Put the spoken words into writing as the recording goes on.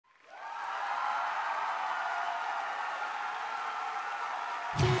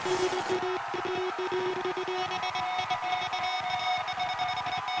Desperate,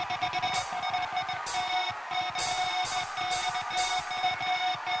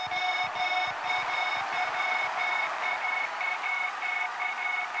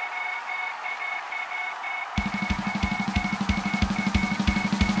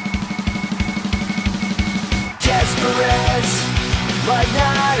 but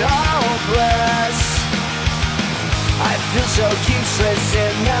not hopeless. I feel so useless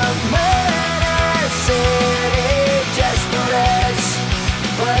in the murder city. Desperate,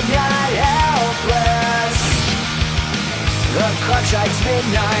 but not helpless. The clock strikes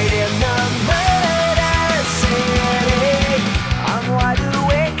midnight in the murder city. I'm wide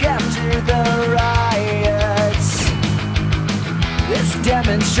awake after the riots. This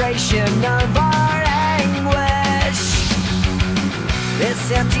demonstration of our anguish. This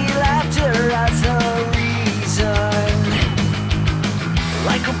empty laughter has a reason.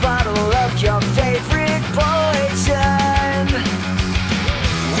 Like a bottle of your favorite poison.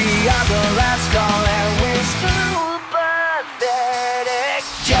 We are the last call and we're still pathetic.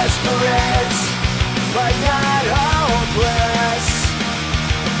 Desperate, but not hopeless.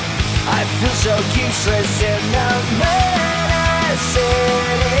 I feel so useless in the murder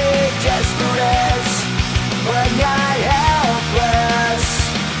city. Desperate, but not helpless.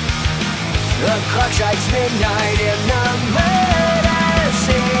 The clock strikes midnight in the murder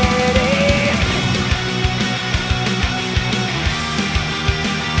city.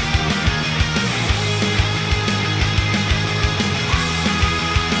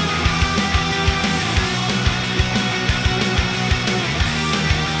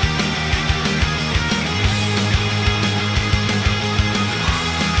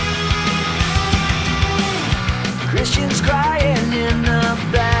 Christians crying in the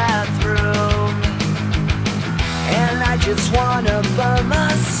bathroom, and I just wanna burn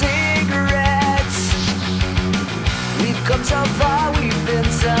my cigarettes. We've come so far, we've been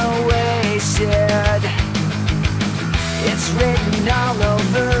so wasted. It's written all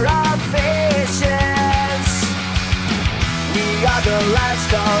over our faces. We are the last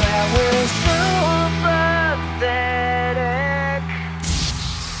call and we're so pathetic.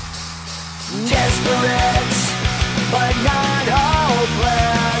 Desperate, but not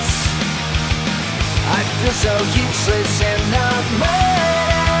hopeless. I feel so useless in the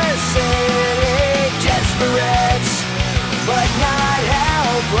murder city. Desperate, but not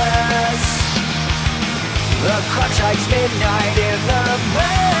helpless. The clock strikes midnight in the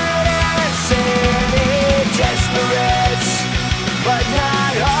murder city. Desperate, but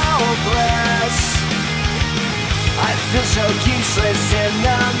not hopeless. I feel so useless in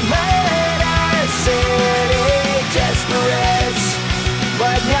the murder city. Desperate,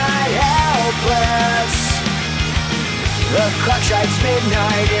 but not helpless. The clock strikes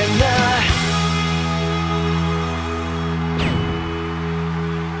midnight in the